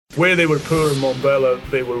Where they were poor in Mbombela,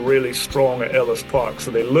 they were really strong at Ellis Park.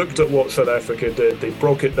 So they looked at what South Africa did, they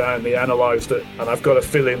broke it down, they analysed it, and I've got a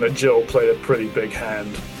feeling that Jill played a pretty big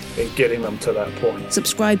hand in getting them to that point.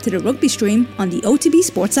 Subscribe to the rugby stream on the OTB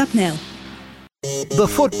Sports app now. The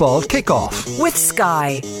football kickoff with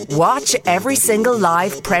Sky. Watch every single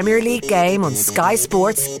live Premier League game on Sky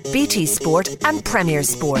Sports, BT Sport and Premier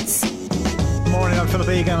Sports. Morning, I'm Philip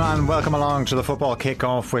Egan and welcome along to the football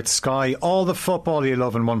kick-off with Sky. All the football you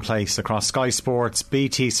love in one place across Sky Sports,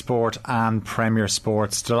 BT Sport and Premier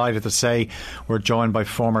Sports. Delighted to say we're joined by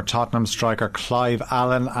former Tottenham striker Clive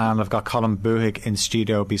Allen, and I've got Colin Buhick in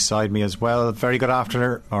studio beside me as well. Very good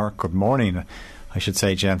afternoon, or good morning I should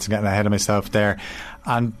say, gents. I'm getting ahead of myself there.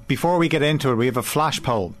 And before we get into it, we have a flash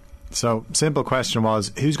poll. So, simple question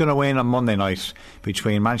was, who's going to win on Monday night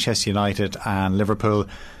between Manchester United and Liverpool?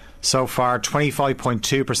 So far,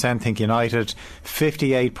 25.2% think United,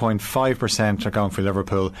 58.5% are going for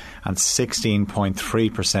Liverpool, and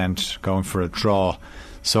 16.3% going for a draw.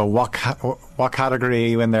 So what category are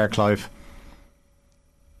you in there, Clive?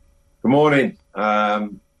 Good morning.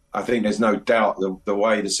 I think there's no doubt the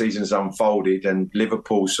way the season's unfolded, and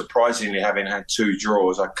Liverpool surprisingly having had two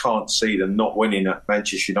draws, I can't see them not winning at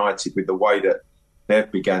Manchester United with the way that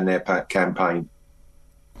they've begun their campaign.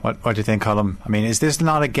 What do you think, Colin? I mean, is this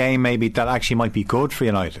not a game maybe that actually might be good for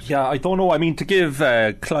United? Yeah, I don't know. I mean, to give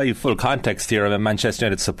Clive full context here, I'm a Manchester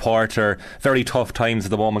United supporter. Very tough times at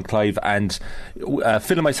the moment, Clive. And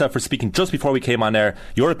Phil and myself were speaking just before we came on air.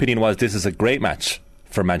 Your opinion was this is a great match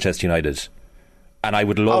for Manchester United. And I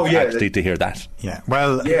would love actually to hear that. Yeah,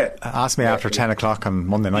 well, ask me after 10 o'clock on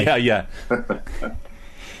Monday night. Yeah.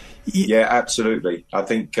 Yeah, absolutely. I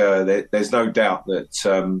think there's no doubt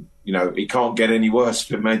that it can't get any worse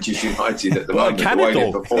for Manchester United at the moment. Can it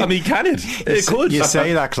though? I mean, can it? It could. You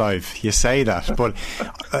say that, Clive. You say that, but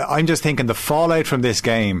I'm just thinking the fallout from this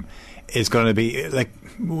game is going to be like,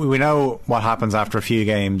 we know what happens after a few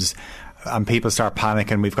games. And people start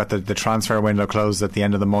panicking. We've got the transfer window closed at the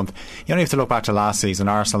end of the month. You only have to look back to last season.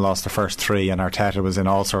 Arsenal lost the first three and Arteta was in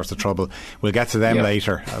all sorts of trouble. We'll get to them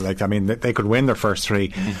later. They could win their first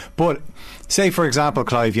three. But say, for example,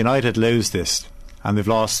 Clive, United lose this and they've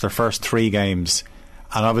lost their first three games.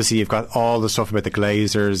 And obviously you've got all the stuff about the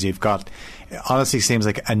Glazers. You've got, it honestly seems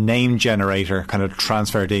like a name generator kind of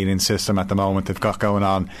transfer dealing system at the moment they've got going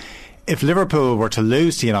on. If Liverpool were to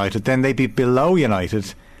lose to United, then they'd be below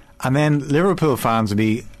United. And then Liverpool fans would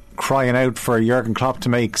be crying out for Jurgen Klopp to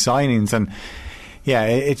make signings. And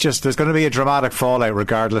it's just, there's going to be a dramatic fallout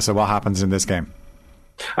regardless of what happens in this game.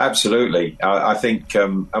 Absolutely. I think,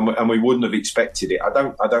 and we wouldn't have expected it.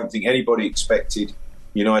 I don't think anybody expected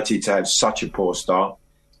United to have such a poor start.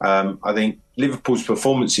 I think Liverpool's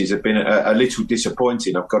performances have been a little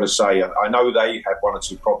disappointing, I've got to say. I know they had one or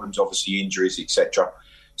two problems, obviously injuries, etc.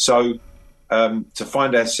 So to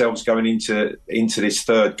find ourselves going into this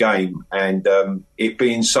third game and it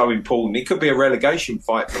being so important, it could be a relegation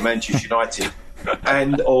fight for Manchester United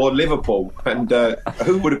or Liverpool. And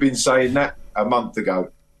who would have been saying that a month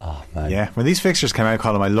ago? Oh, man. Yeah, when these fixtures came out,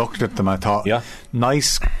 Colin, I looked at them, I thought,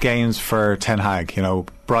 nice games for Ten Hag,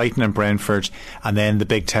 Brighton and Brentford, and then the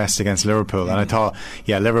big test against Liverpool. And I thought,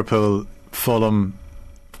 Liverpool, Fulham,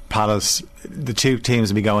 Palace, the two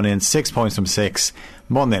teams will be going in 6 points from 6.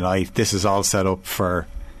 Monday night, this is all set up for,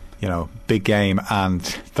 big game, and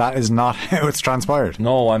that is not how it's transpired.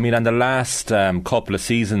 No, I mean, and the last couple of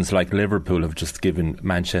seasons, like Liverpool, have just given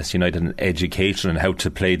Manchester United an education on how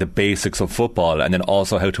to play the basics of football and then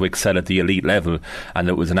also how to excel at the elite level. And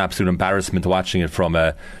it was an absolute embarrassment watching it from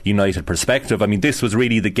a United perspective. I mean, this was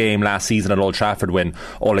really the game last season at Old Trafford when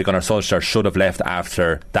Ole Gunnar Solskjaer should have left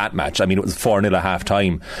after that match. I mean, it was 4-0 at half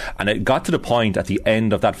time, and it got to the point at the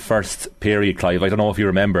end of that first period, Clive, I don't know if you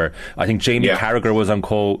remember, I think Jamie Carragher was on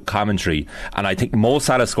commentary, and I think Mo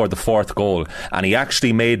Salah scored the fourth goal, and he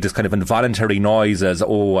actually made this kind of involuntary noise as,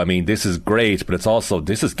 this is great, but it's also,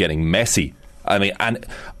 this is getting messy. I mean, and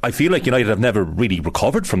I feel like United have never really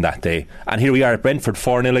recovered from that day, and here we are at Brentford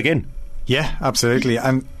 4-0 again. Yeah, absolutely.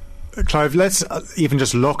 And Clive, let's even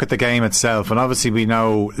just look at the game itself. And obviously we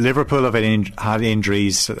know Liverpool have had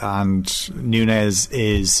injuries and Nunez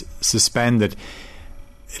is suspended.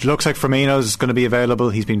 It looks like Firmino's going to be available.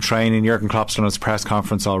 He's been training. Jurgen Klopp's done his press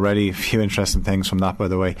conference already. A few interesting things from that, by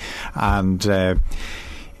the way. And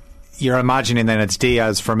you're imagining then it's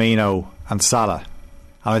Diaz, Firmino and Salah.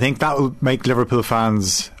 And I think that will make Liverpool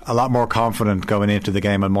fans a lot more confident going into the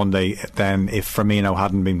game on Monday than if Firmino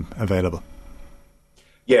hadn't been available.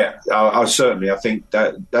 Yeah, I certainly. I think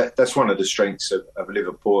that's one of the strengths of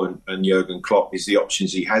Liverpool and Jurgen Klopp is the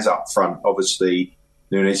options he has up front. Obviously,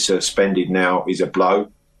 Nunez suspended now is a blow.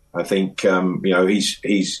 I think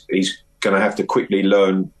he's going to have to quickly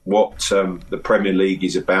learn what the Premier League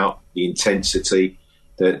is about, the intensity,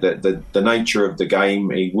 the nature of the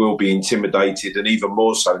game. He will be intimidated, and even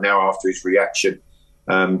more so now after his reaction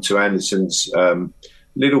to Anderson's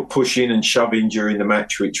little pushing and shoving during the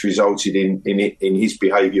match, which resulted in his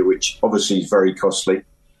behaviour, which obviously is very costly.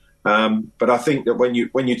 But I think that when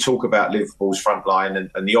you talk about Liverpool's front line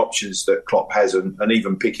and the options that Klopp has, and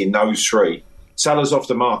even picking those three, Salah's off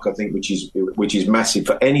the mark, I think, which is massive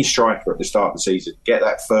for any striker at the start of the season. Get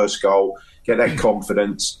that first goal, get that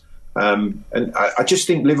confidence. And I just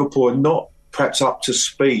think Liverpool are not perhaps up to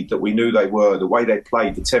speed that we knew they were, the way they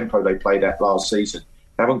played, the tempo they played at last season.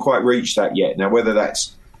 They haven't quite reached that yet. Now, whether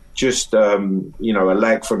that's just a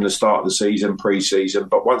lag from the start of the season, pre-season,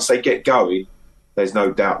 but once they get going, there's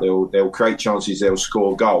no doubt they'll create chances, they'll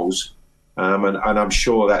score goals. And I'm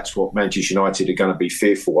sure that's what Manchester United are going to be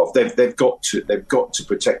fearful of. They've got to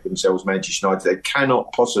protect themselves, Manchester United. They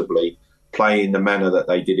cannot possibly play in the manner that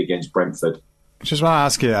they did against Brentford. I just want to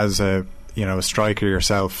ask you, as a striker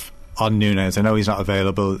yourself, on Núñez. I know he's not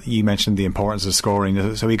available. You mentioned the importance of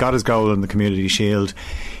scoring. So he got his goal in the Community Shield.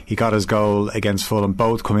 He got his goal against Fulham,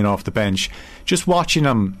 both coming off the bench. Just watching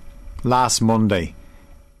him last Monday,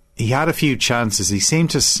 he had a few chances. He seemed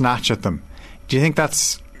to snatch at them. Do you think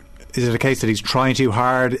is it a case that he's trying too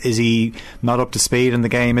hard? Is he not up to speed in the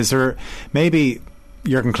game? Is there maybe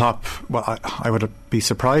Jurgen Klopp? Well, I would be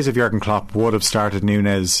surprised if Jurgen Klopp would have started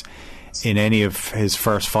Núñez in any of his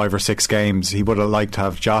first 5 or 6 games. He would have liked to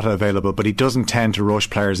have Jota available, but he doesn't tend to rush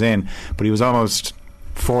players in. But he was almost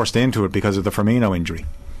forced into it because of the Firmino injury.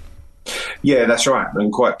 Yeah, that's right.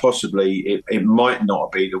 And quite possibly it might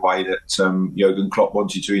not be the way that Jurgen Klopp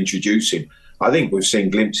wanted to introduce him. I think we've seen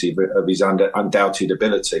glimpses of his undoubted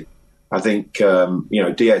ability. I think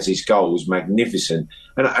Diaz's goal was magnificent,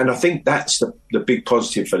 and I think that's the big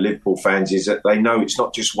positive for Liverpool fans, is that they know it's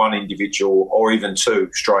not just one individual or even 2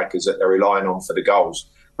 strikers that they're relying on for the goals.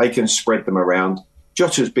 They can spread them around.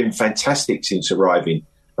 Jota's been fantastic since arriving.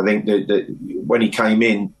 I think that when he came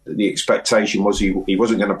in, the expectation was he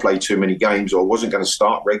wasn't going to play too many games or wasn't going to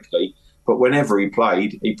start regularly, but whenever he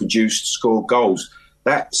played, he scored goals.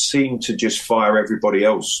 That seemed to just fire everybody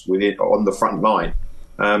else with it on the front line.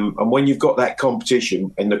 And when you've got that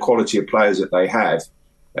competition and the quality of players that they have,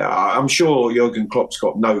 I'm sure Jurgen Klopp's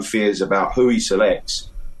got no fears about who he selects.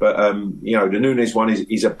 But, the Núñez one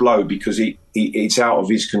is a blow because it's out of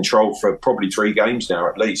his control for probably 3 games now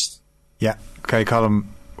at least. Yeah. OK, Colm,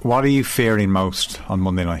 what are you fearing most on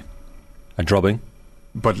Monday night? A drubbing.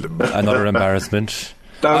 But another embarrassment.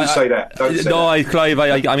 Don't say that. Clive,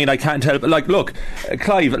 I can't help. Look,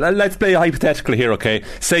 Clive, let's play a hypothetical here, okay?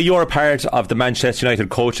 Say you're a part of the Manchester United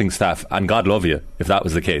coaching staff, and God love you if that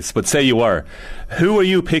was the case, but say you were. Who are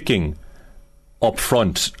you picking up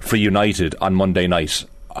front for United on Monday night?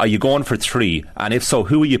 Are you going for 3? And if so,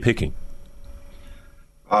 who are you picking?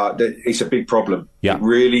 It's a big problem. Yeah. It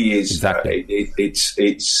really is. Exactly.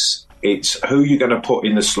 It's who you're going to put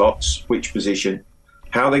in the slots, which position.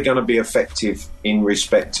 How they're going to be effective in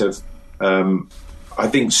respect of, I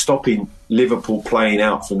think, stopping Liverpool playing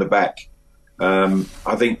out from the back.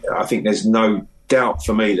 I think there's no doubt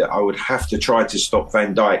for me that I would have to try to stop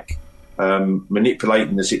Van Dijk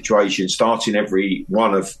manipulating the situation, starting every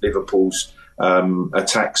one of Liverpool's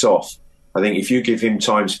attacks off. I think if you give him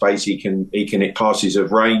time, space, he can hit passes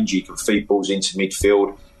of range. He can feed balls into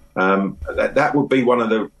midfield. That would be one of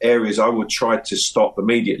the areas I would try to stop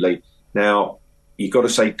immediately. Now, you've got to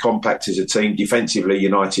say compact as a team. Defensively,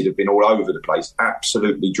 United have been all over the place.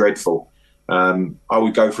 Absolutely dreadful. I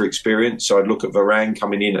would go for experience. So I'd look at Varane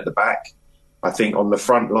coming in at the back. I think on the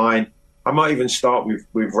front line, I might even start with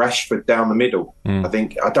Rashford down the middle.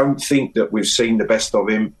 I don't think that we've seen the best of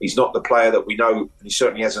him. He's not the player that we know, and he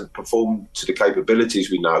certainly hasn't performed to the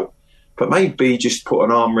capabilities we know. But maybe just put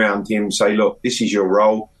an arm around him, say, look, this is your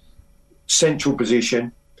role. Central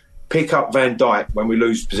position. Pick up Van Dijk when we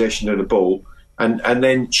lose possession of the ball. And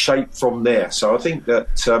then shape from there. So I think that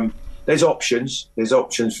there's options. There's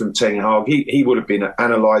options from Ten Hag. He would have been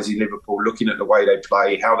analysing Liverpool, looking at the way they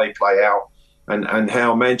play, how they play out, and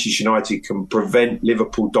how Manchester United can prevent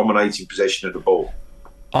Liverpool dominating possession of the ball.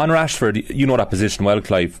 On Rashford, you know that position well,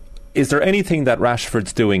 Clive. Is there anything that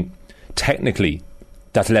Rashford's doing technically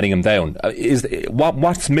that's letting him down?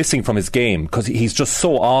 What's missing from his game? Because he's just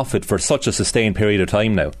so off it for such a sustained period of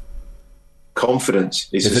time now. Confidence.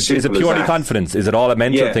 Is it purely confidence? Is it all a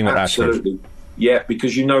mental thing with absolutely. Rashford? Yeah,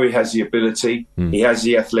 because he has the ability, he has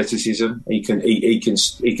the athleticism, he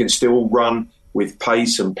can still run with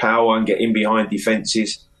pace and power and get in behind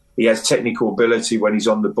defences. He has technical ability when he's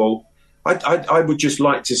on the ball. I would just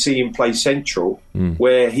like to see him play central,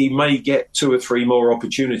 where he may get 2 or 3 more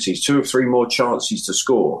opportunities, 2 or 3 more chances to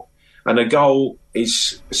score. And a goal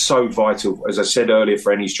is so vital, as I said earlier,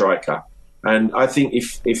 for any striker. And I think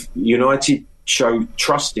if United show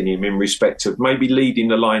trust in him in respect of maybe leading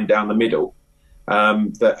the line down the middle,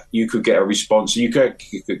 that you could get a response. You could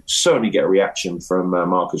certainly get a reaction from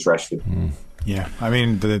Marcus Rashford. Yeah, I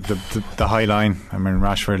mean the high line. I mean,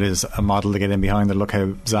 Rashford is a model to get in behind it. Look how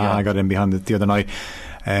Zaha got in behind it the other night.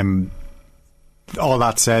 All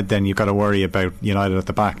that said, then you've got to worry about United at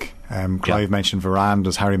the back. Clive mentioned Varane.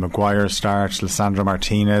 Does Harry Maguire start? Lisandro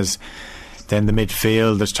Martinez? Then the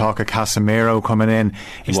midfield, there's talk of Casemiro coming in.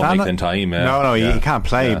 He won't make it in time. No, he can't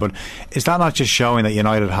play. But is that not just showing that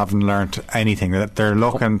United haven't learnt anything? That they're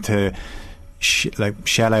looking to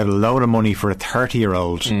shell out a load of money for a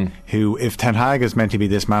 30-year-old who, if Ten Hag is meant to be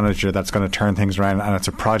this manager that's going to turn things around and it's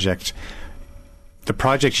a project, the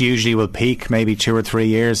project usually will peak maybe 2 or 3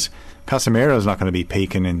 years. Casemiro's not going to be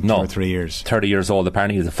peaking in 2 or 3 years. 30 years old,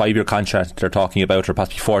 apparently. It's a 5-year contract they're talking about, or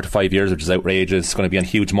possibly 4 to 5 years, which is outrageous. It's going to be on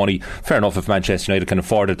huge money. Fair enough, if Manchester United can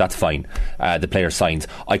afford it, that's fine. The player signs.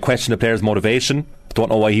 I question the player's motivation. Don't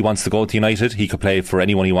know why he wants to go to United. He could play for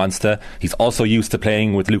anyone he wants to. He's also used to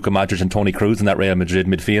playing with Luka Modric and Toni Kroos in that Real Madrid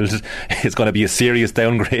midfield. It's going to be a serious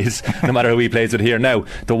downgrade no matter who he plays with here. Now,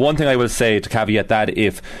 the one thing I will say to caveat that,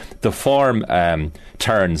 if the form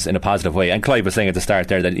turns in a positive way, and Clive was saying at the start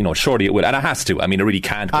there that surely it will, and it has to. I mean, it really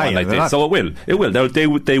can't go on like this. So it will.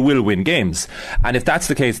 They will win games. And if that's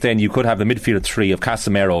the case, then you could have the midfield 3 of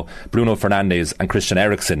Casemiro, Bruno Fernandes and Christian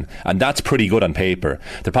Eriksen, and that's pretty good on paper.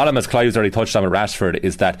 The problem, as Clive's already touched on with Rashford,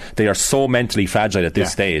 is that they are so mentally fragile at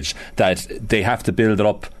this stage that they have to build it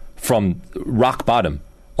up from rock bottom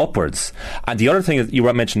upwards. And the other thing is,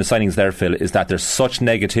 you mentioned the signings there, Phil, is that there's such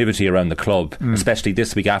negativity around the club, especially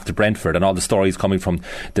this week after Brentford, and all the stories coming from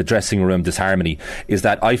the dressing room disharmony, is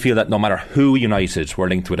that I feel that no matter who United were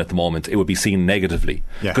linked with at the moment, it would be seen negatively,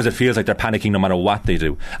 because it feels like they're panicking no matter what they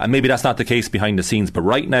do. And maybe that's not the case behind the scenes, but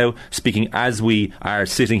right now, speaking as we are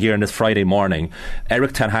sitting here on this Friday morning,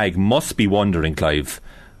 Erik ten Hag must be wondering, Clive,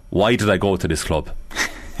 why did I go to this club?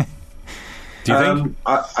 Do you think?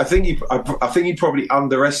 I think he probably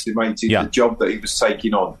underestimated the job that he was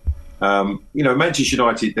taking on. Manchester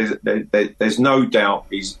United, there's no doubt,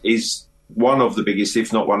 is one of the biggest,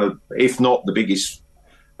 if not the biggest,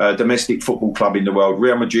 domestic football club in the world.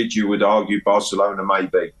 Real Madrid, you would argue, Barcelona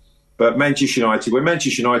maybe, but Manchester United. When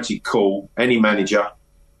Manchester United call any manager,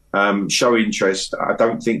 show interest, I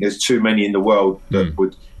don't think there's too many in the world that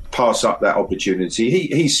would pass up that opportunity.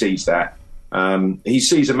 He sees that. He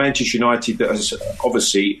sees a Manchester United that is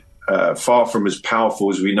obviously far from as powerful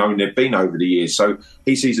as we know they've been over the years. So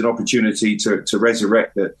he sees an opportunity to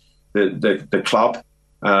resurrect the club.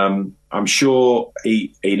 I'm sure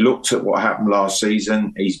he looked at what happened last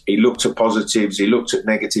season. He looked at positives. He looked at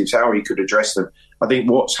negatives, how he could address them. I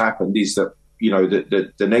think what's happened is that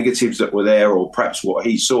the negatives that were there, or perhaps what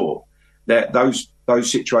he saw, that those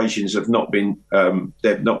situations have not been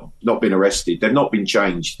they've not been arrested. They've not been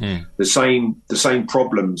changed. The same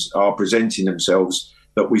problems are presenting themselves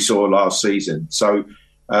that we saw last season. So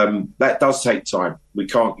that does take time.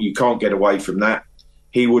 You can't get away from that.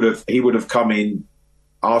 He would have come in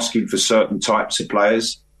asking for certain types of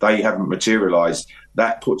players. They haven't materialised.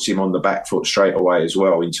 That puts him on the back foot straight away as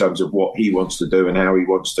well, in terms of what he wants to do and how he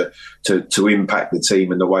wants to impact the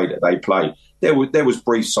team and the way that they play. There was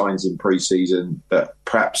brief signs in pre-season that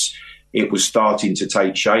perhaps it was starting to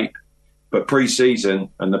take shape, but pre-season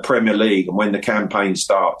and the Premier League, and when the campaign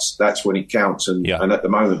starts, that's when it counts. And at the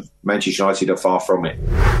moment, Manchester United are far from it.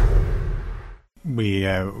 We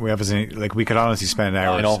obviously, we could honestly spend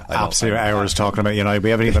hours, absolute hours talking about United. We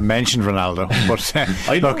haven't even mentioned Ronaldo, but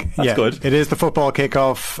that's good. It is the football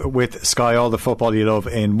kickoff with Sky, all the football you love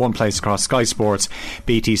in one place across Sky Sports,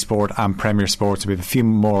 BT Sport and Premier Sports. We have a few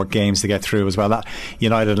more games to get through as well. That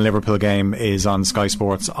United and Liverpool game is on Sky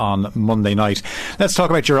Sports on Monday night. Let's talk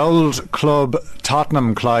about your old club,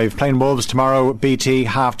 Tottenham, Clive, playing Wolves tomorrow, BT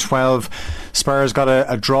 12:30. Spurs got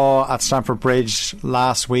a draw at Stamford Bridge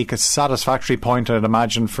last week. A satisfactory point, I'd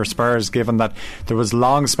imagine, for Spurs, given that there was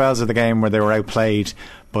long spells of the game where they were outplayed,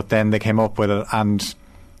 but then they came up with it. And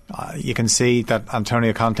you can see that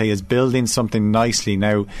Antonio Conte is building something nicely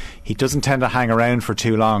now. He doesn't tend to hang around for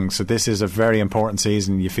too long, so this is a very important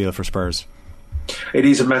season, you feel, for Spurs. It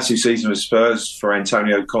is a massive season for Spurs, for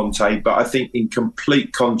Antonio Conte, but I think in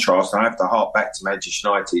complete contrast, I have to hark back to Manchester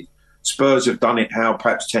United. Spurs have done it how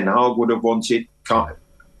perhaps Ten Hag would have wanted.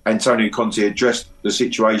 Antonio Conte addressed the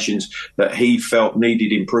situations that he felt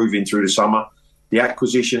needed improving through the summer. The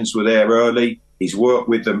acquisitions were there early. He's worked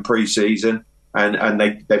with them pre-season. and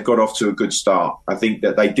they've got off to a good start. I think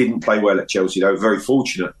that they didn't play well at Chelsea. They were very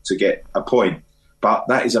fortunate to get a point, but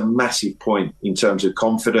that is a massive point in terms of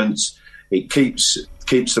confidence. It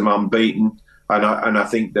keeps them unbeaten, and I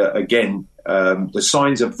think that again the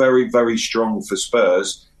signs are very, very strong for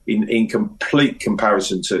Spurs in complete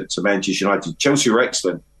comparison to Manchester United. Chelsea were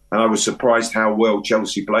excellent, and I was surprised how well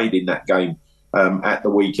Chelsea played in that game at the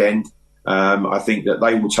weekend. I think that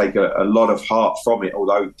they will take a lot of heart from it,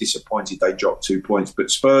 although disappointed they dropped 2 points. But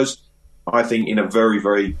Spurs, I think, in a very,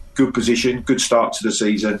 very good position, good start to the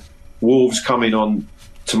season. Wolves coming on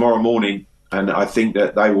tomorrow morning, and I think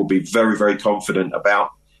that they will be very, very confident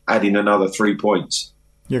about adding another 3 points.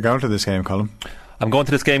 You're going to this game, Colin? I'm going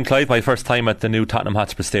to this game, Clive, my first time at the new Tottenham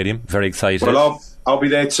Hotspur Stadium. Very excited. Well, I'll be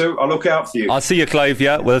there too. I'll look out for you. I'll see you, Clive.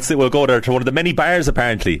 Yeah, we'll go there to one of the many bars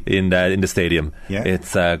apparently in the stadium. Yeah,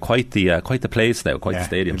 it's quite the place now, quite the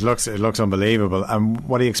stadium. It looks unbelievable. And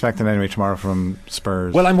what are you expecting anyway tomorrow from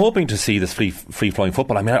Spurs? Well, I'm hoping to see this free flowing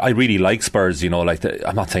football. I mean, I really like Spurs. You know,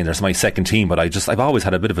 I'm not saying there's my second team, but I've always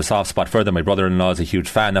had a bit of a soft spot for them. My brother-in-law is a huge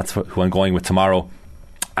fan. That's who I'm going with tomorrow.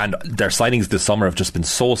 And their signings this summer have just been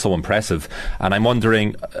so impressive. And I'm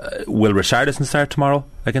wondering, will Richarlison start tomorrow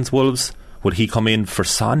against Wolves? Would he come in for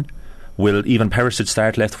Son? Will Ivan Perisic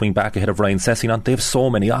start left wing back ahead of Ryan Sessegnon? They have so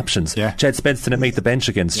many options. Yeah. Jed Spence didn't make the bench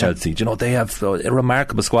against Chelsea. You know, they have a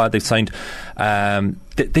remarkable squad they've signed.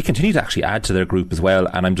 They continue to actually add to their group as well,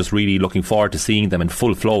 and I'm just really looking forward to seeing them in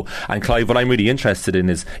full flow. And Clive, what I'm really interested in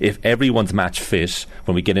is if everyone's match fit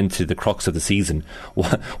when we get into the crux of the season,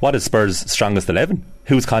 what is Spurs' strongest 11?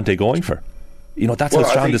 Who's Conte going for? You know, that's how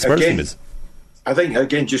strong the Spurs team is. I think,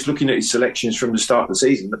 again, just looking at his selections from the start of the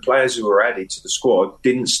season, the players who were added to the squad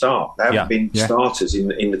didn't start. They haven't been starters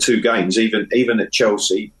in the two games, even at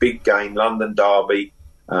Chelsea. Big game, London derby,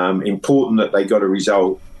 important that they got a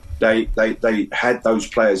result. They had those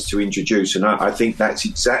players to introduce, and I think that's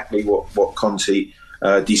exactly what Conte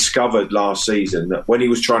discovered last season, that when he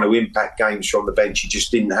was trying to impact games from the bench, he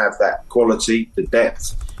just didn't have that quality, the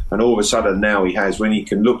depth, and all of a sudden now he has, when he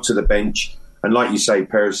can look to the bench, and like you say,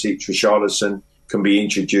 Perisic, Richarlison can be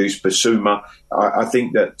introduced, Basuma. I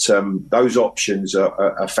think that those options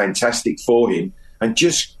are fantastic for him,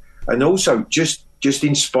 and also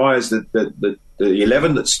inspires the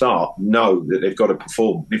 11 that start know that they've got to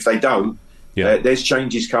perform. If they don't, there's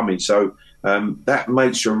changes coming. So that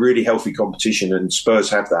makes for a really healthy competition, and Spurs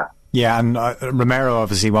have that. Yeah, and Romero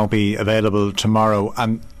obviously won't be available tomorrow.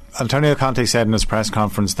 And Antonio Conte said in his press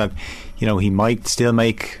conference that, you know, he might still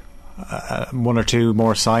make one or two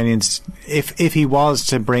more signings if he was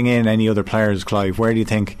to bring in any other players. Clive, where do you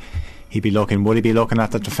think he'd be looking? Would he be looking at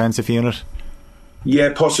the defensive unit?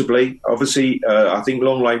 Yeah, possibly. Obviously, I think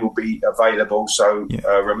Longley will be available, so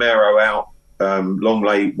Romero out,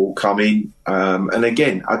 Longley will come in, and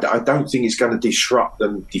again, I don't think it's going to disrupt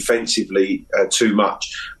them defensively too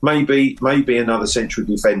much. Maybe another central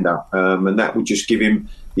defender, and that would just give him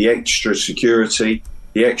the extra security,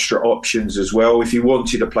 the extra options as well. If you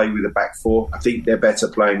wanted to play with a back four, I think they're better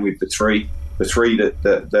playing with the three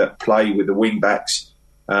that play with the wing backs.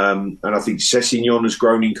 And I think Sessegnon has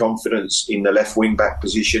grown in confidence in the left wing back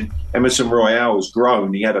position. Emerson Royale has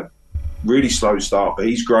grown. He had a really slow start, but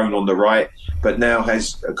he's grown on the right, but now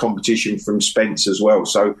has a competition from Spence as well.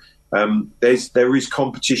 So there is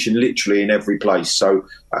competition literally in every place. So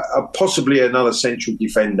possibly another central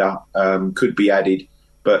defender could be added.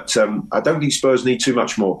 But I don't think Spurs need too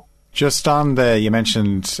much more. Just on you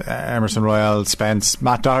mentioned Emerson Royale, Spence,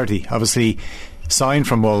 Matt Doherty, obviously signed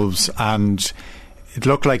from Wolves, and it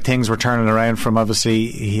looked like things were turning around from, obviously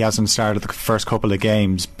he hasn't started the first couple of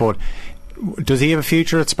games, but does he have a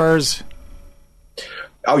future at Spurs?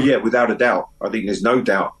 Oh yeah, without a doubt. I think there's no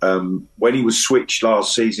doubt. When he was switched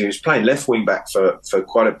last season, he was playing left wing back for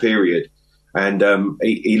quite a period, and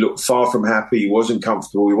he looked far from happy. He wasn't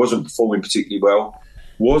comfortable. He wasn't performing particularly well.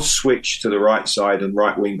 Was switched to the right side and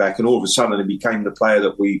right wing back, and all of a sudden he became the player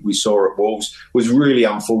that we saw at Wolves. Was really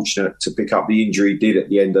unfortunate to pick up the injury he did at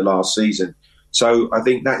the end of last season. So I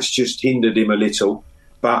think that's just hindered him a little,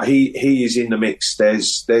 but he is in the mix.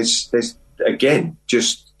 There's again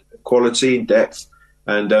just quality and depth,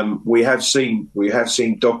 and we have seen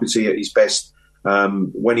Doherty at his best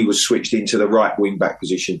when he was switched into the right wing back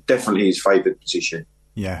position. Definitely his favoured position.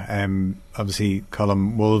 Yeah, obviously,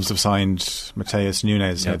 Colm, Wolves have signed Mateus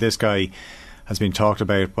Nunes. Now, this guy has been talked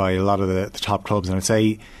about by a lot of the top clubs, and I'd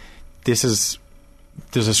say there's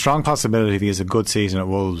a strong possibility if he has a good season at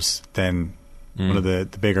Wolves, then one of the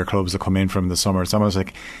bigger clubs that come in from the summer. It's almost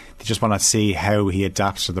like they just want to see how he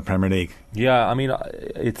adapts to the Premier League. Yeah, I mean,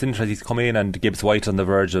 it's interesting. He's come in, and Gibbs White on the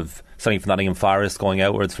verge of signing for Nottingham Forest, going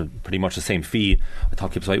outwards for pretty much the same fee. I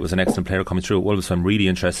thought Gibbs White was an excellent player coming through at Wolves, so I'm really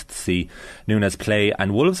interested to see Núñez play.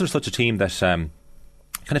 And Wolves are such a team that kind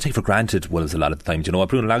of take for granted Wolves a lot of the time. You know,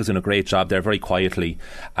 Bruno Lag's doing a great job there, very quietly,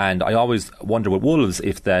 and I always wonder with Wolves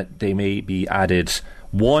if that they may be added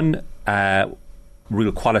one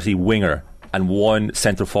real quality winger and one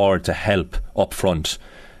centre forward to help up front,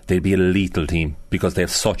 they'd be a lethal team because they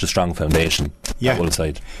have such a strong foundation. Yeah, Wolves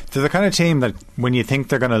side. They're the kind of team that when you think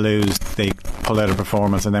they're going to lose, they pull out a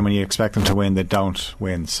performance, and then when you expect them to win, they don't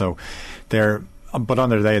win. So but on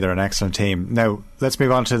their day, they're an excellent team. Now, let's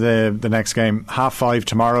move on to the next game. 5:30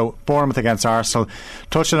 tomorrow, Bournemouth against Arsenal.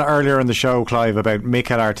 Touched on it earlier in the show, Clive, about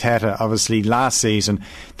Mikel Arteta. Obviously, last season,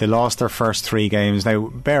 they lost their first 3 games. Now,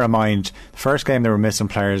 bear in mind, the first game they were missing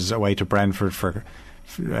players away to Brentford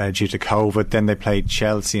due to COVID. Then they played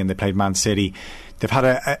Chelsea and they played Man City. They've had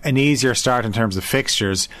an easier start in terms of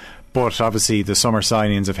fixtures, but obviously the summer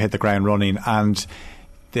signings have hit the ground running, and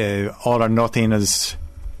the All or Nothing has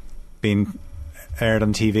been aired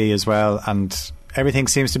on TV as well, and everything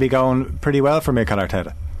seems to be going pretty well for Mikel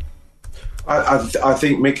Arteta. I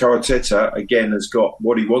think Mikel Arteta again has got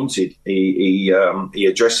what he wanted. He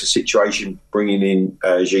addressed the situation, bringing in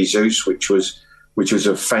Jesus, which was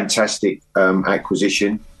a fantastic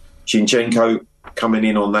acquisition. Zinchenko coming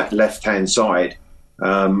in on that left-hand side.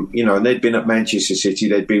 And they'd been at Manchester City,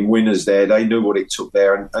 they'd been winners there, they knew what it took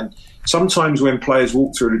there. And sometimes when players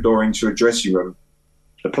walk through the door into a dressing room,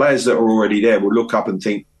 the players that are already there will look up and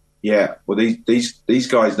think, yeah, well, these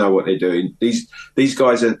guys know what they're doing. These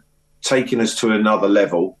guys are taking us to another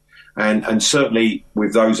level. And certainly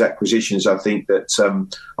with those acquisitions, I think that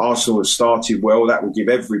Arsenal have started well. That will give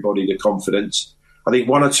everybody the confidence. I think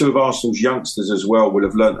 1 or 2 of Arsenal's youngsters as well will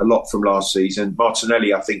have learnt a lot from last season.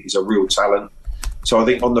 Martinelli, I think, is a real talent. So I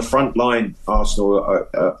think on the front line, Arsenal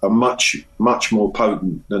are much, much more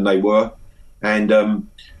potent than they were. And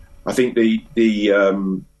I think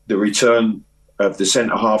the return of the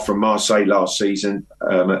centre-half from Marseille last season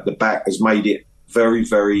at the back has made it very,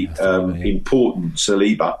 very important.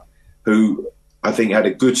 Saliba, who I think had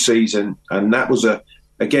a good season, and that was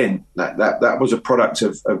that was a product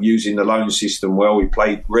of using the loan system well. He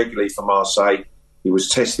played regularly for Marseille. He was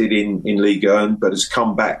tested in Ligue 1, but has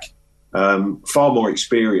come back far more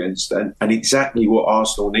experienced and exactly what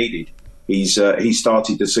Arsenal needed. He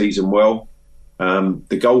started the season well.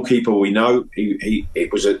 The goalkeeper, we know,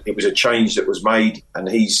 it was a change that was made, and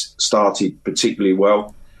he's started particularly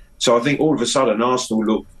well. So I think all of a sudden Arsenal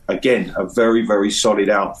look again a very, very solid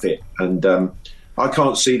outfit, and I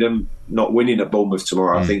can't see them not winning at Bournemouth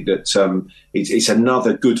tomorrow. I think that it's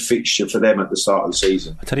another good fixture for them at the start of the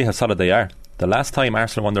season. I'll tell you how solid they are. The last time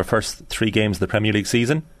Arsenal won their first 3 games of the Premier League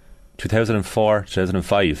season, 2004,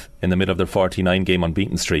 2005, in the middle of their 49 game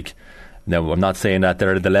unbeaten streak. Now, I'm not saying that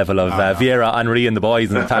they're at the level of Vieira, Henry and the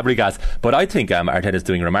boys and Fabregas, but I think Arteta's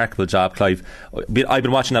doing a remarkable job, Clive. I've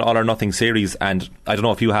been watching that All or Nothing series, and I don't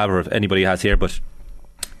know if you have or if anybody has here, but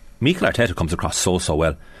Mikel Arteta comes across so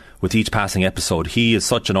well. With each passing episode, he is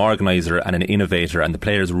such an organiser and an innovator, and the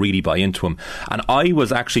players really buy into him. And I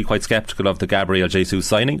was actually quite sceptical of the Gabriel Jesus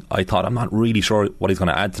signing. I thought, I'm not really sure what he's going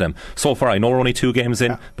to add to them. So far, I know we're only 2 games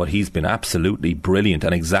in, but he's been absolutely brilliant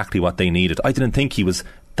and exactly what they needed. I didn't think he was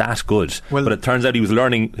that good, but it turns out he was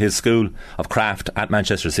learning his school of craft at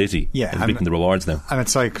Manchester City. Yeah, and reaping the rewards now. And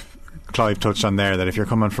it's like Clive touched on there, that if you're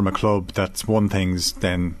coming from a club that's won things,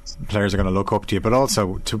 then players are going to look up to you. But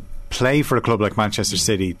also to play for a club like Manchester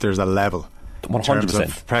City, there's a level 100%. In terms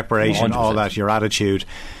of preparation, 100%. All that, your attitude.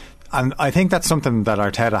 And I think that's something that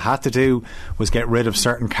Arteta had to do, was get rid of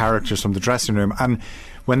certain characters from the dressing room. And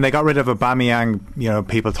when they got rid of Aubameyang,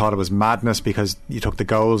 people thought it was madness because you took the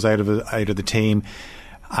goals out of the team,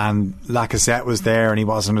 and Lacazette was there and he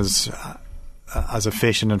wasn't as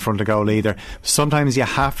efficient in front of goal either. Sometimes you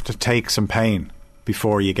have to take some pain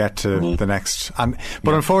before you get to the next.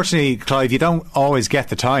 But unfortunately, Clive, you don't always get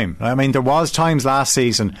the time. I mean, there was times last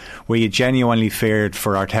season where you genuinely feared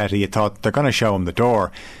for Arteta. You thought they're going to show him the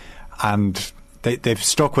door, and they've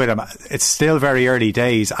stuck with him. It's still very early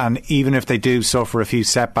days, and even if they do suffer a few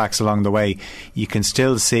setbacks along the way, you can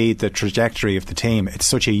still see the trajectory of the team. It's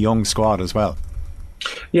such a young squad as well.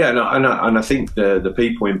 Yeah, and I think the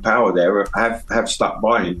people in power there have stuck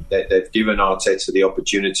by him. They've given Arteta the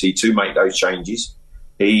opportunity to make those changes.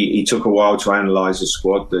 He took a while to analyse the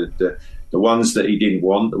squad, the ones that he didn't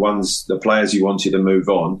want, the players he wanted to move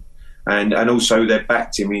on, and also they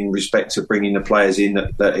backed him in respect to bringing the players in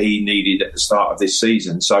that he needed at the start of this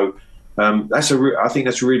season. So I think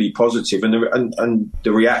that's really positive, and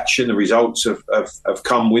the reaction, the results have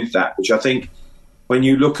come with that. Which I think, when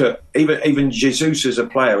you look at even Jesus as a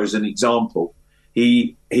player, as an example,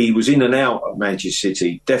 he was in and out of Manchester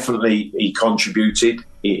City. Definitely, he contributed.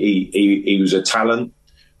 He was a talent.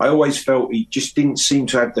 I always felt he just didn't seem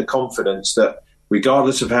to have the confidence that,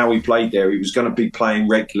 regardless of how he played there, he was going to be playing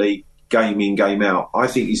regularly, game in, game out. I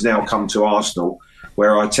think he's now come to Arsenal,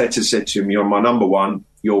 where Arteta said to him, "You're my number one.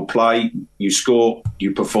 You'll play, you score,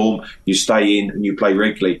 you perform, you stay in, and you play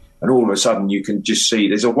regularly." And all of a sudden, you can just see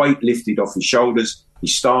there's a weight lifted off his shoulders. He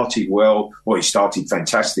started well. Well, he started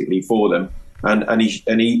fantastically for them, and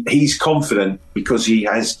he's confident because he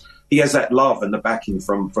has that love and the backing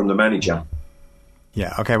from the manager.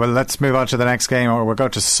 Yeah, okay, well, let's move on to the next game, or we'll go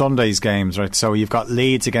to Sunday's games, right? So you've got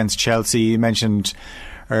Leeds against Chelsea. You mentioned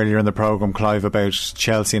earlier in the programme, Clive, about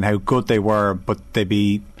Chelsea and how good they were, but they'd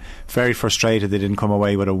be very frustrated they didn't come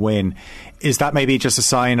away with a win. Is that maybe just a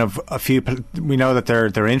sign of a few... We know that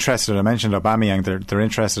they're interested. I mentioned Aubameyang. They're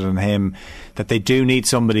interested in him, that they do need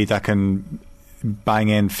somebody that can bang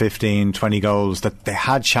in 15, 20 goals, that they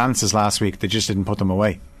had chances last week, they just didn't put them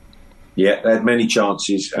away. Yeah, they had many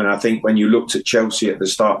chances, and I think when you looked at Chelsea at the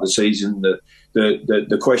start of the season,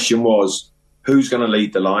 the question was, who's going to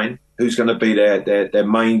lead the line? Who's going to be their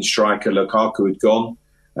main striker? Lukaku had gone.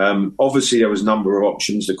 Obviously, there was a number of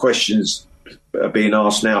options. The questions are being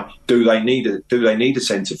asked now: do they need a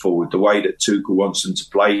centre forward? The way that Tuchel wants them to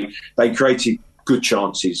play, they created good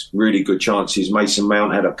chances, really good chances. Mason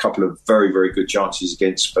Mount had a couple of very, very good chances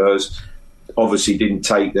against Spurs. Obviously, didn't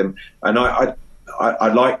take them, and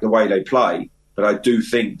I like the way they play, but I do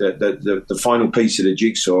think that the final piece of the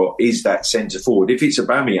jigsaw is that centre forward. If it's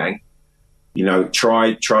Aubameyang,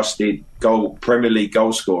 tried, trusted, Premier League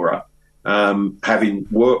goal scorer, having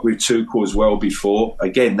worked with Tuchel as well before,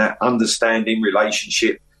 again, that understanding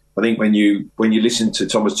relationship. I think when you listen to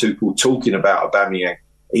Thomas Tuchel talking about Aubameyang,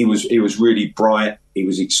 he was really bright, he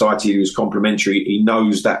was excited, he was complimentary, he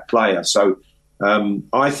knows that player. So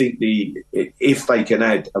I think if they can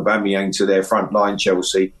add Aubameyang to their front line,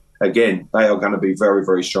 Chelsea, again, they are going to be very,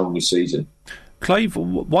 very strong this season. Clive,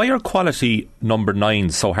 why are quality number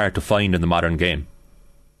 9s so hard to find in the modern game?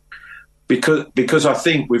 Because I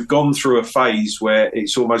think we've gone through a phase where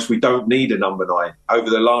it's almost we don't need a number 9. Over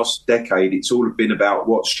the last decade, it's all been about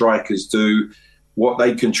what strikers do, what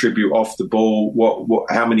they contribute off the ball,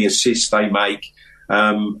 how many assists they make.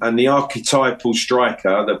 And the archetypal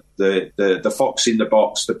striker, the fox in the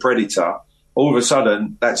box, the predator, all of a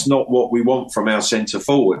sudden, that's not what we want from our centre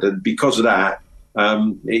forward. And because of that,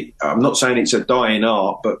 I'm not saying it's a dying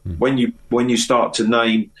art, but when you start to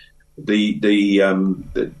name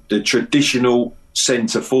the traditional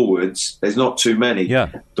centre forwards, there's not too many. Yeah.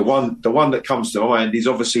 The one that comes to mind is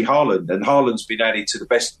obviously Haaland, and Haaland's been added to the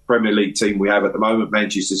best Premier League team we have at the moment,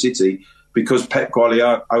 Manchester City, because Pep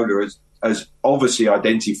Guardiola has obviously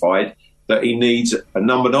identified that he needs a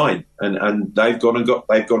number 9, and they've gone and got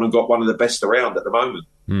one of the best around at the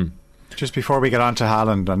moment. Just before we get on to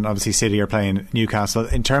Haaland, and obviously City are playing Newcastle,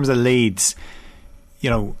 in terms of Leeds,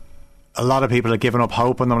 a lot of people had given up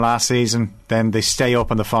hope on them last season. Then they stay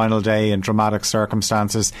up on the final day in dramatic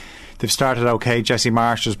circumstances. They've started okay. Jesse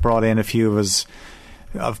Marsch has brought in a few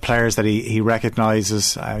of players that he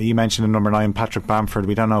recognises. You mentioned the number 9, Patrick Bamford.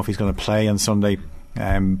 We don't know if he's going to play on Sunday.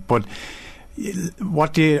 But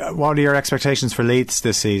what are your expectations for Leeds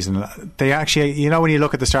this season? They actually, when you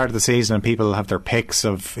look at the start of the season and people have their picks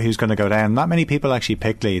of who's going to go down, not many people actually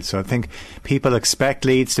pick Leeds. So I think people expect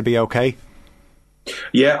Leeds to be okay.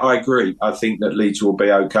 Yeah, I agree. I think that Leeds will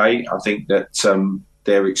be okay. I think that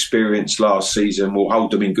their experience last season will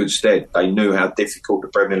hold them in good stead. They knew how difficult the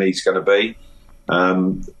Premier League's going to be.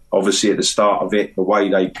 Obviously, at the start of it, the way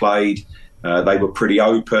they played, they were pretty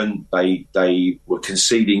open. They were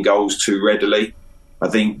conceding goals too readily. I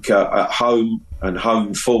think at home and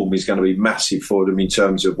home form is going to be massive for them in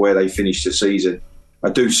terms of where they finish the season.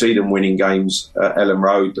 I do see them winning games at Ellen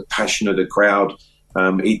Road, the passion of the crowd.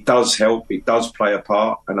 It does help. It does play a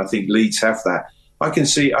part, and I think Leeds have that. I can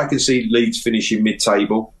see Leeds finishing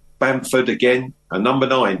mid-table. Bamford again, a number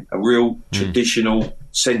 9, a real traditional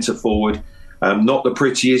centre forward. Not the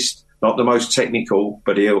prettiest, not the most technical,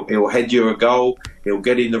 but he'll head you a goal. He'll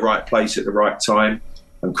get in the right place at the right time,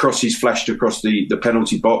 and crosses flashed across the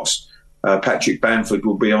penalty box. Patrick Bamford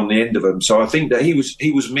will be on the end of them. So I think that he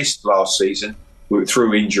was missed last season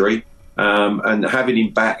through injury. And having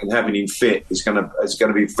him back and having him fit is going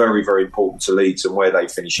to be very, very important to Leeds and where they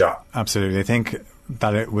finish up. Absolutely. I think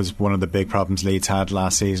that it was one of the big problems Leeds had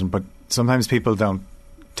last season, but sometimes people don't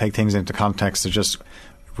take things into context. They're just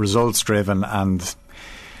results driven, and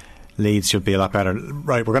Leeds should be a lot better.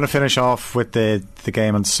 Right, we're going to finish off with the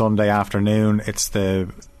game on Sunday afternoon. It's the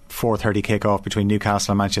 4:30 kick-off between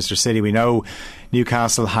Newcastle and Manchester City. We know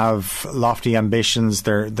Newcastle have lofty ambitions.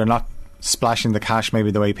 They're not splashing the cash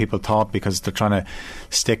maybe the way people thought, because they're trying to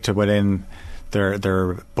stick to within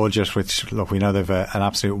their budget, which, look, we know they've an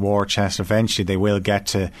absolute war chest. Eventually they will get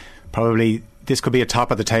to, probably this could be a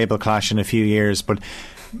top of the table clash in a few years, but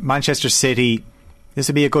Manchester City, this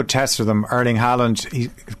would be a good test for them. Erling Haaland, he's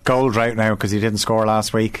goal drought now because he didn't score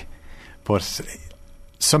last week, but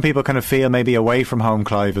some people kind of feel maybe away from home,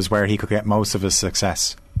 Clive, is where he could get most of his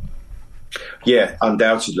success. Yeah,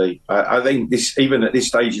 undoubtedly. I think this, even at this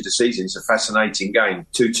stage of the season, it's a fascinating game.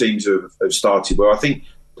 Two teams who have started well. I think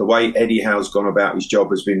the way Eddie Howe's gone about his job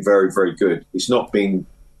has been very, very good. It's not been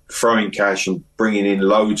throwing cash and bringing in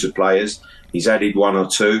loads of players. He's added one or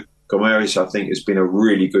two. Gomeris, I think, has been a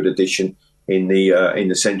really good addition in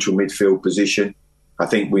the central midfield position. I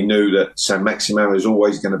think we knew that Saint-Maximin was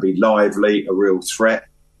always going to be lively, a real threat.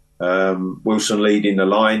 Wilson leading the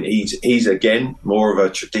line. He's again more of a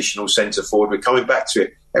traditional centre forward. We're coming back to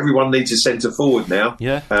it. Everyone needs a centre forward now.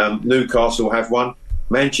 Yeah. Newcastle have one.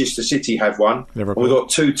 Manchester City have one. Liverpool. And we've got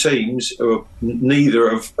two teams who are, neither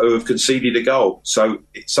have conceded a goal. So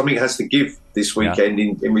something has to give this weekend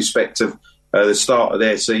in respect of the start of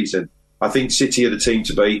their season. I think City are the team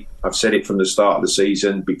to beat. I've said it from the start of the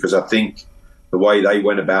season, because I think the way they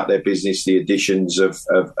went about their business, the additions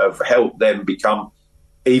have helped them become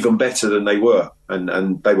even better than they were.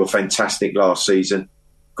 And they were fantastic last season.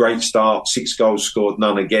 Great start, 6 goals scored,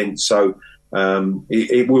 none against. So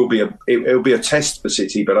it will be a test for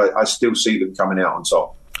City, but I still see them coming out on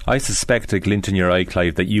top. I suspect a glint in your eye,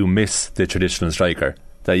 Clive, that you miss the traditional striker.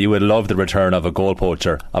 That you would love the return of a goal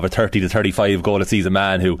poacher, of a 30 to 35 goal a season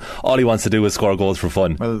man who all he wants to do is score goals for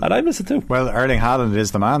fun. Well, and I miss it too. Well, Erling Haaland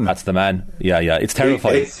is the man. That's the man. Yeah. It's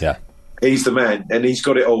terrifying. He's the man, and he's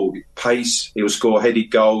got it all. Pace, he'll score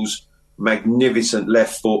headed goals, magnificent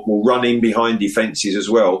left foot, will run in behind defences as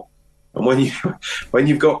well. And when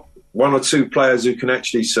you've got one or two players who can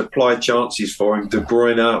actually supply chances for him, De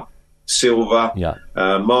Bruyne, Silva,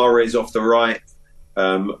 Mahrez off the right,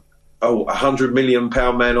 £100 million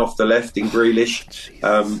man off the left in Grealish.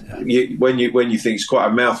 When you think it's quite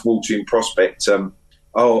a mouth-watering prospect,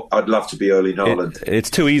 I'd love to be Erling Haaland. It's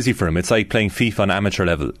too easy for him. It's like playing FIFA on amateur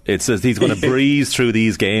level. It's as he's going to breeze through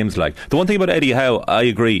these games. Like, the one thing about Eddie Howe, I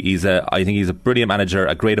agree. I think he's a brilliant manager,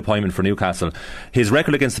 a great appointment for Newcastle. His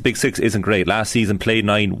record against the Big Six isn't great. Last season, played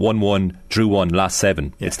 9, won 1, drew 1, lost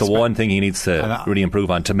 7. It's the one thing he needs to really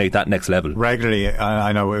improve on to make that next level. Regularly,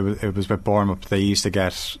 I know it was with Bournemouth. They used to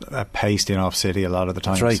get a pasting off City a lot of the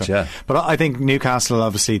time. That's right, yeah. But I think Newcastle,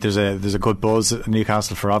 obviously, there's a good buzz at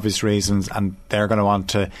Newcastle for obvious reasons, and they're going to want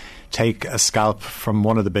to take a scalp from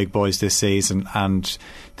one of the big boys this season, and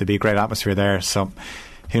there'll be a great atmosphere there. So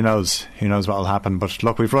who knows what will happen. But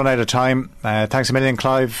look, we've run out of time. Thanks a million,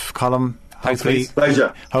 Clive, Colm. Thanks, please.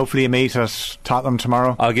 Pleasure. Hopefully you meet at Tottenham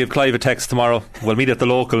tomorrow. I'll give Clive a text tomorrow. We'll meet at the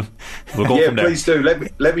local. We'll go from there. Please do.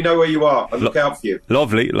 Let me know where you are. I'll look out for you.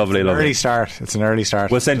 Lovely. Early start. It's an early start.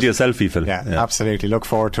 We'll send you a selfie, Phil. Yeah, absolutely. Look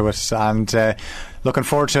forward to it, and looking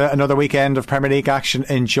forward to another weekend of Premier League action.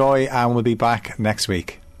 Enjoy, and we'll be back next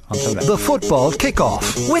week. Until then. The football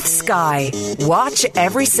kick-off with Sky. Watch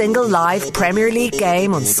every single live Premier League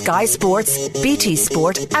game on Sky Sports, BT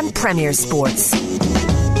Sport and Premier Sports.